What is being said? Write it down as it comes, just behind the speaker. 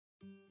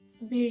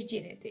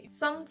virginity.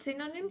 Some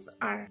synonyms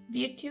are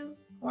virtue,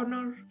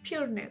 honor,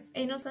 pureness,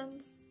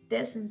 innocence,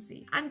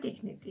 decency, and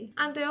dignity.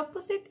 And the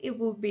opposite, it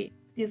will be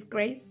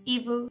disgrace,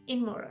 evil,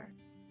 immoral.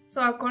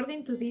 So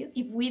according to this,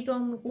 if we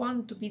don't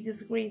want to be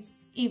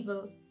disgraced,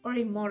 evil, or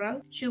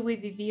immoral, should we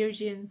be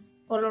virgins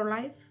all our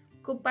life?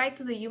 Goodbye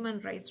to the human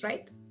race,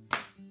 right?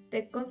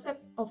 The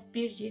concept of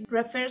virgin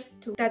refers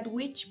to that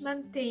which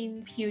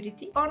maintains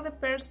purity, or the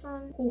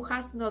person who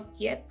has not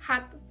yet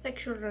had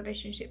sexual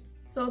relationships.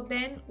 So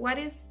then, what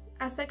is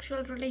a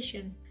sexual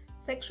relation?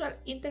 Sexual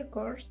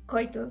intercourse,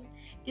 coitus,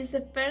 is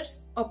the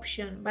first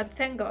option, but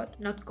thank God,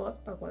 not God,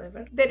 but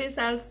whatever. There is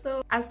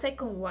also a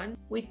second one,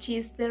 which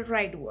is the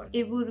right one.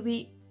 It would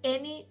be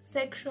any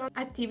sexual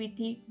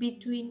activity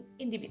between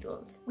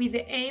individuals with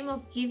the aim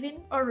of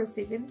giving or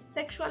receiving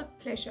sexual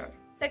pleasure.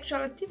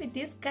 Sexual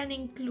activities can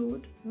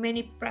include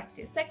many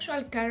practices: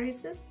 sexual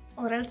caresses,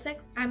 oral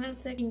sex, anal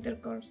sex,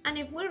 intercourse. And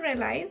if we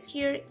realize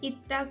here, it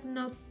does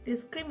not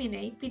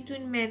discriminate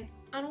between men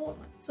and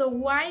women. So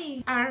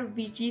why are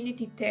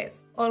virginity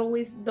tests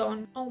always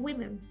done on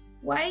women?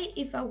 Why,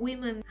 if a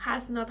woman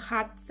has not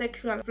had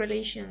sexual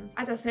relations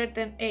at a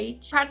certain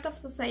age, part of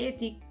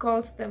society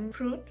calls them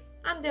prude,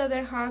 and the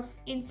other half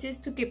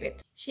insists to keep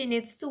it? She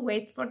needs to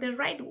wait for the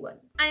right one.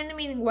 And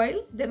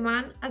meanwhile, the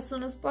man, as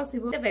soon as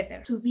possible, the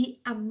better. To be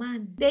a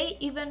man. They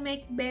even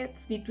make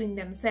bets between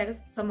themselves,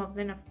 some of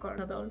them of course,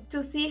 not all,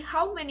 to see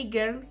how many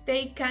girls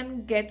they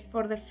can get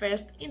for the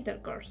first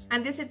intercourse.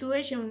 And this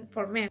situation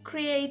for men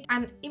create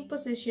an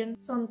imposition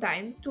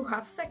sometimes to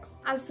have sex,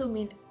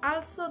 assuming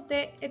also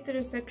the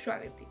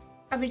heterosexuality.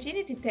 A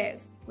virginity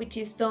test, which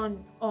is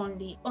done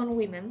only on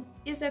women,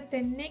 is a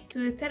technique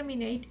to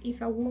determine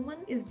if a woman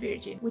is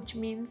virgin, which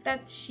means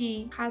that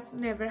she has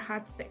never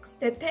had sex.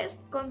 The test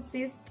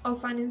consists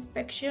of an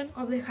inspection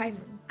of the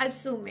hymen,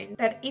 assuming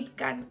that it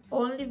can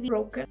only be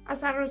broken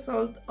as a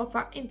result of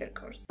an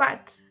intercourse.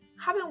 But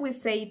haven't we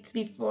said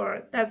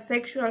before that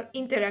sexual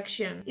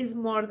interaction is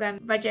more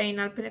than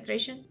vaginal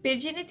penetration?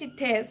 Virginity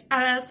tests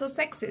are also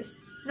sexist.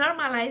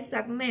 Normalize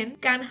that men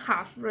can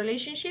have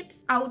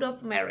relationships out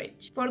of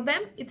marriage. For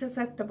them, it's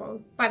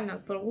acceptable, but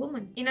not for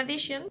women. In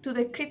addition to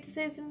the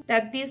criticism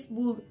that this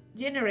would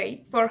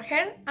generate for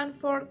her and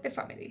for the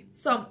family.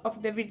 Some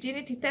of the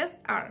virginity tests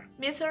are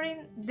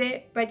measuring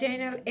the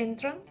vaginal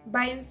entrance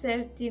by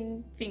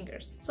inserting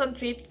fingers. Some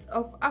tribes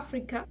of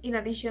Africa, in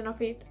addition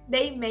of it,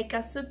 they make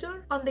a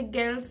suture on the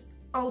girl's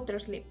outer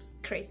lips.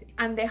 Crazy.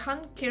 And the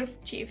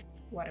handkerchief,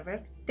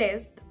 whatever,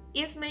 test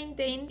is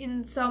maintained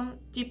in some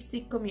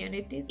gypsy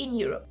communities in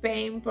Europe,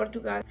 Spain,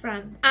 Portugal,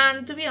 France.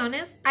 And to be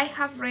honest, I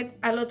have read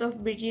a lot of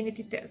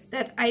virginity tests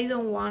that I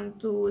don't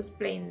want to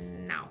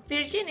explain now.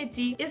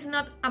 Virginity is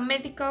not a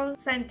medical,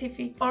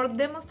 scientific, or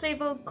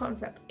demonstrable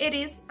concept. It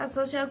is a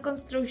social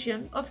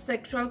construction of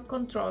sexual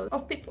control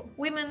of people,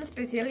 women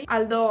especially,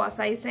 although as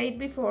I said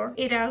before,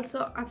 it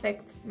also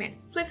affects men.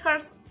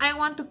 Sweethearts, I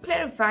want to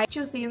clarify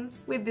two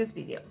things with this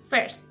video.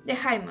 First, the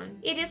hymen.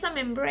 It is a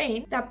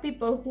membrane that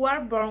people who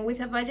are born with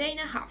a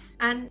vagina have,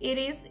 and it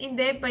is in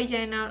the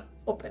vaginal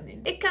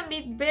opening. It can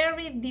be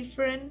very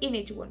different in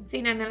each one,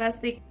 thin and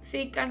elastic,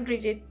 thick and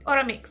rigid, or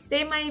a mix.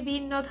 They might be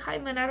not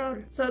hymen at all.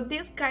 So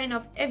this kind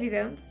of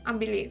evidence and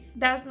belief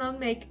does not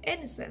make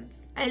any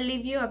sense. I'll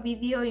leave you a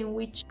video in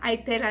which I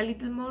tell a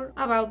little more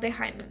about the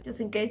hymen, just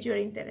in case you're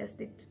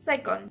interested.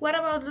 Second, what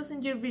about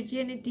losing your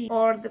virginity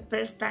for the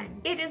first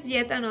time? It is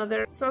yet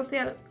another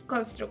social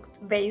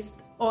construct based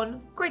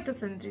on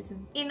coitocentrism.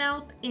 In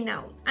out, in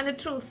out. And the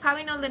truth,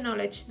 having all the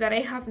knowledge that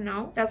I have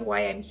now, that's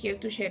why I'm here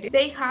to share it,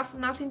 they have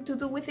nothing to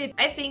do with it.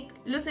 I think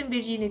losing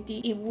virginity,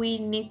 if we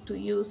need to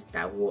use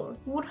that word,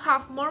 would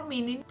have more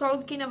meaning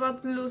talking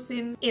about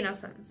losing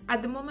innocence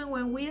at the moment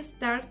when we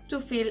start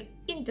to feel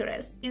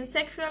interest in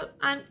sexual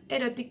and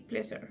erotic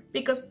pleasure.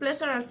 Because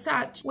pleasure as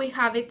such, we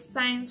have it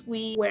since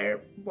we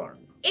were born.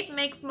 It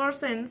makes more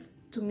sense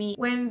to me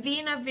when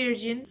being a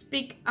virgin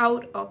speak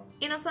out of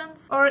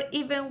innocence, or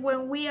even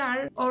when we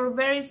are our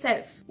very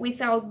self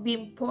without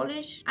being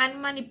polished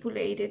and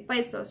manipulated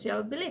by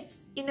social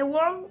beliefs. In the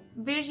world,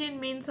 virgin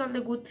means all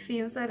the good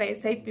things that I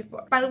said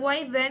before. But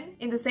why then,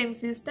 in the same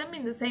system,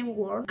 in the same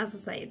world and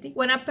society,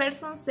 when a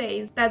person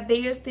says that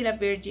they are still a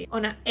virgin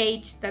on an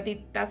age that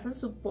it doesn't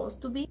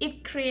supposed to be,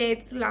 it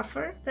creates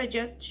laughter,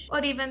 prejudice,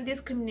 or even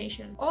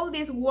discrimination. All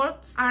these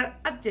words are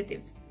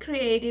adjectives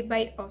created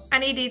by us,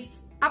 and it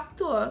is up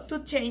to us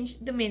to change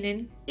the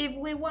meaning if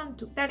we want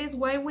to. That is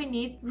why we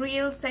need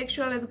real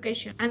sexual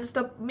education and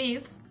stop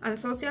myths and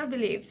social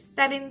beliefs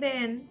that in the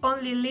end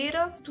only lead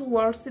us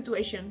towards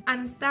situation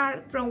and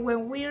start from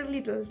when we are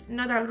little,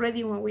 not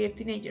already when we are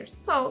teenagers.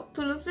 So,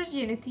 to lose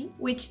virginity,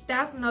 which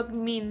does not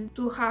mean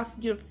to have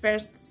your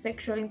first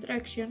sexual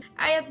interaction,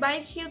 I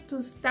advise you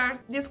to start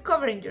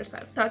discovering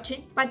yourself,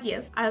 touching, but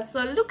yes,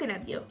 also looking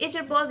at you. It's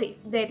your body.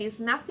 There is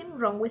nothing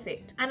wrong with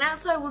it. And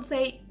also I would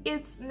say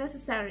it's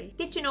necessary.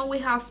 Did you know we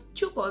have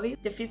two bodies,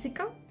 the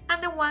physical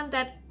and the one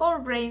that our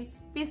brains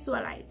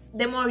visualize.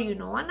 The more you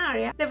know an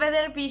area, the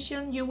better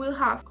vision you will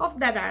have of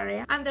that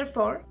area, and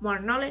therefore more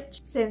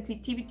knowledge,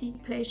 sensitivity,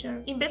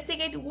 pleasure.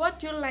 Investigate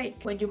what you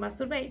like when you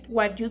masturbate,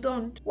 what you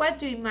don't,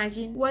 what you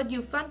imagine, what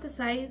you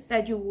fantasize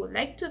that you would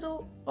like to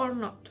do or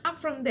not. And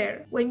from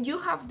there, when you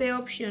have the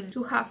option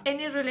to have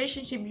any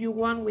relationship you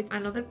want with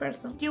another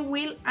person, you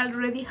will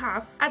already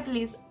have at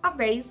least a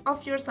base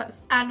of yourself.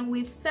 And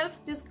with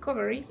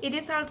self-discovery, it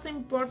is also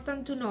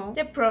important to know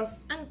the pros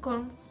and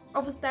cons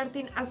of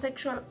starting a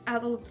sexual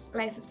adult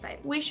lifestyle.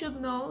 We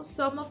should know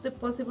some of the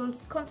possible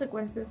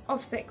consequences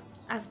of sex,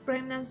 as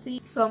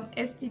pregnancy, some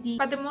STD,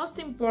 but the most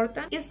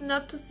important is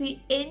not to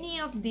see any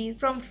of these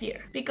from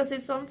fear, because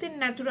it's something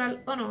natural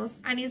on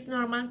us and it's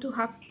normal to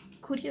have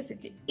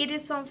curiosity. It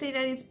is something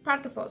that is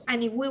part of us,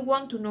 and if we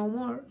want to know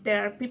more,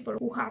 there are people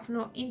who have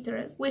no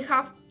interest, we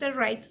have the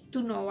right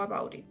to know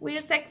about it. We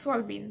are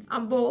sexual beings,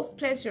 and both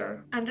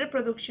pleasure and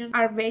reproduction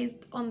are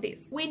based on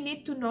this. We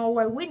need to know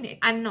what we need,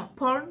 and no,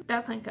 porn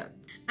doesn't help.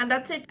 And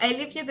that's it. I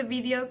leave you the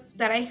videos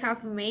that I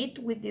have made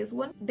with this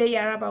one. They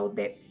are about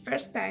the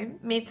first time,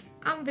 myths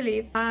and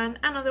beliefs, and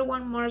another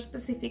one more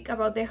specific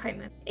about the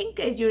hymen, in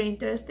case you're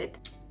interested.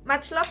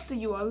 Much love to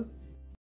you all.